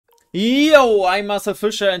Yo, I'm Marcel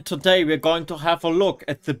Fischer and today we're going to have a look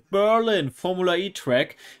at the Berlin Formula E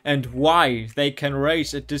track and why they can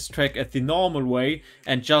race at this track at the normal way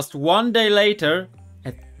and just one day later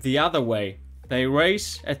at the other way. They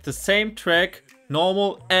race at the same track,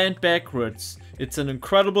 normal and backwards. It's an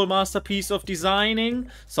incredible masterpiece of designing,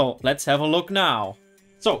 so let's have a look now.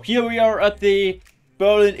 So here we are at the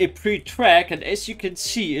Berlin E-Prix track, and as you can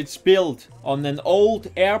see, it's built on an old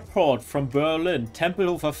airport from Berlin,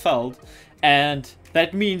 Tempelhofer Feld, and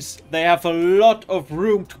that means they have a lot of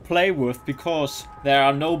room to play with because there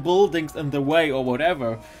are no buildings in the way or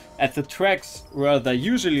whatever. At the tracks where they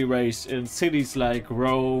usually race in cities like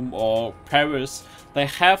Rome or Paris, they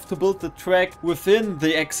have to build the track within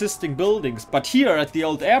the existing buildings. But here at the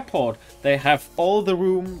old airport, they have all the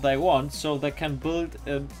room they want, so they can build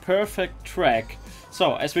a perfect track.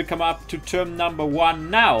 So as we come up to turn number 1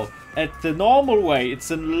 now, at the normal way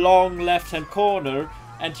it's a long left hand corner,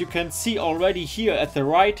 and you can see already here at the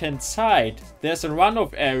right hand side there's a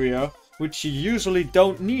runoff area which you usually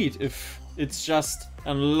don't need if it's just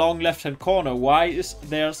a long left hand corner. Why is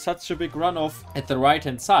there such a big runoff at the right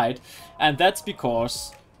hand side? And that's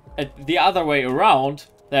because at the other way around,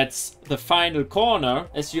 that's the final corner.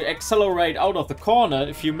 As you accelerate out of the corner,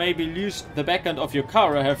 if you maybe lose the back end of your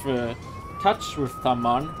car or have a touch with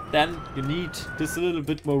someone, then you need this little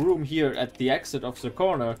bit more room here at the exit of the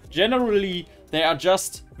corner. Generally, they are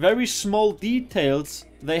just very small details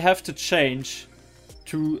they have to change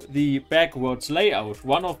to the backwards layout.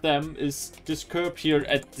 One of them is this curb here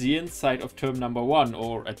at the inside of turn number 1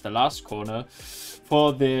 or at the last corner.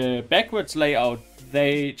 For the backwards layout,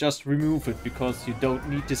 they just remove it because you don't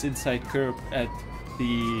need this inside curb at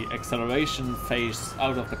the acceleration phase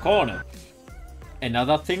out of the corner.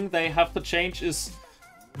 Another thing they have to change is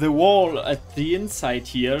the wall at the inside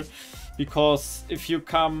here, because if you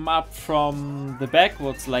come up from the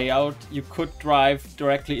backwards layout, you could drive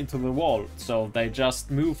directly into the wall. So they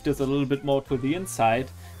just moved this a little bit more to the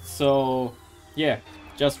inside. So yeah,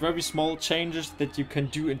 just very small changes that you can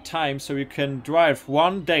do in time, so you can drive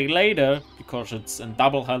one day later, because it's a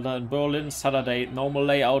double header in Berlin, Saturday normal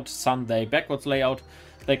layout, Sunday backwards layout.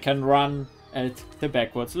 They can run at the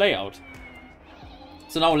backwards layout.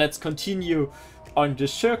 So now let's continue on the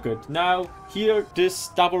circuit. Now here, this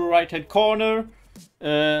double right hand corner,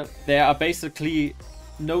 there are basically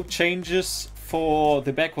no changes for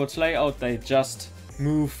the backwards layout. They just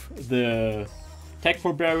move the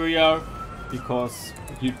tacho barrier because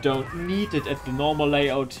you don't need it at the normal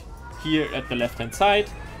layout here at the left hand side.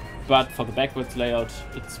 But for the backwards layout,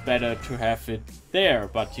 it's better to have it there,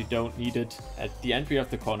 but you don't need it at the entry of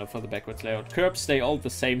the corner for the backwards layout. Curbs stay all the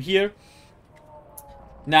same here.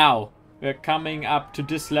 Now we're coming up to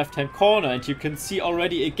this left hand corner, and you can see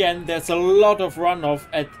already again there's a lot of runoff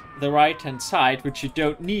at the right hand side, which you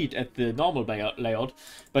don't need at the normal layout,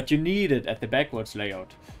 but you need it at the backwards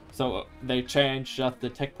layout. So they changed just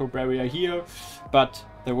the tacho barrier here, but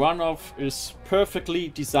the runoff is perfectly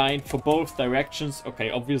designed for both directions.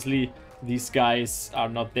 Okay, obviously these guys are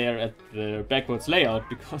not there at the backwards layout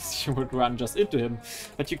because you would run just into him.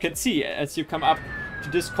 But you can see as you come up to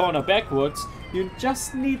this corner backwards, you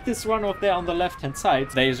just need this runoff there on the left hand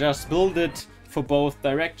side. They just build it for both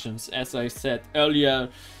directions. As I said earlier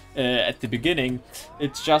at the beginning,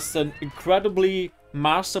 it's just an incredibly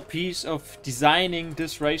masterpiece of designing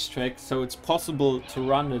this racetrack, so it's possible to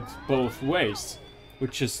run it both ways,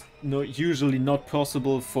 which is usually not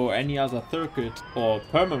possible for any other circuit or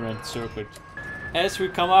permanent circuit. As we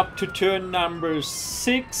come up to turn number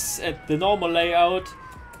 6 at the normal layout,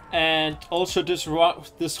 and also this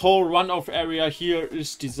whole runoff area here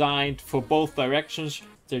is designed for both directions.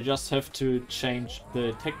 They just have to change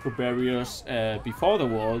the tacho barriers before the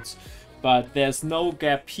walls, but there's no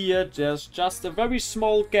gap here. There's just a very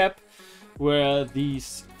small gap where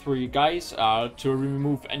these 3 guys are to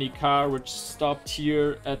remove any car which stopped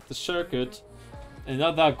here at the circuit.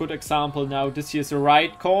 Another good example now, this here's a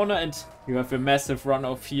right corner and you have a massive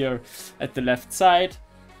runoff here at the left side.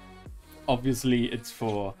 Obviously it's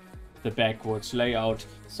for the backwards layout,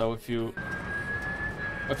 so if your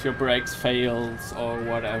brakes fails or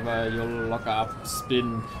whatever, you'll lock up,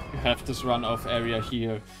 spin, you have this runoff area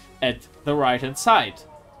here at the right hand side.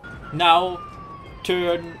 Now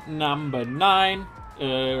turn number 9,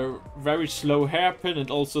 very slow hairpin, and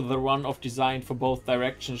also the runoff designed for both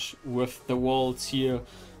directions with the walls here,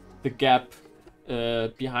 the gap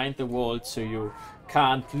behind the walls, so you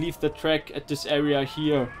can't leave the track at this area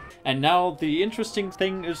here. And now the interesting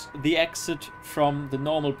thing is the exit from the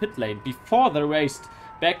normal pit lane. Before they raced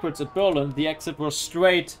backwards at Berlin, the exit was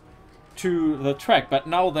straight to the track, but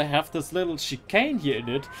now they have this little chicane here in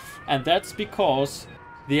it, and that's because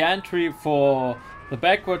the entry for the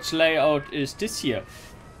backwards layout is this here.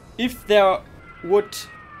 If there would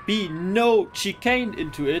be no chicane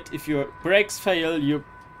into it, if your brakes fail, you're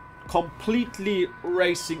completely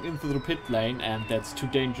racing into the pit lane, and that's too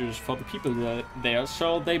dangerous for the people there.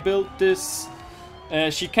 So they built this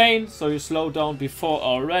chicane, so you slow down before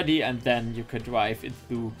already, and then you can drive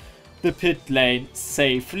into the pit lane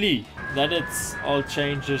safely. Then it's all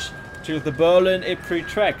changes to the Berlin E-Prix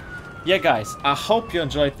track. Yeah guys, I hope you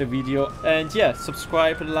enjoyed the video, and yeah,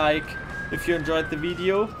 subscribe and like if you enjoyed the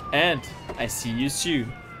video, and I see you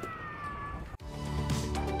soon.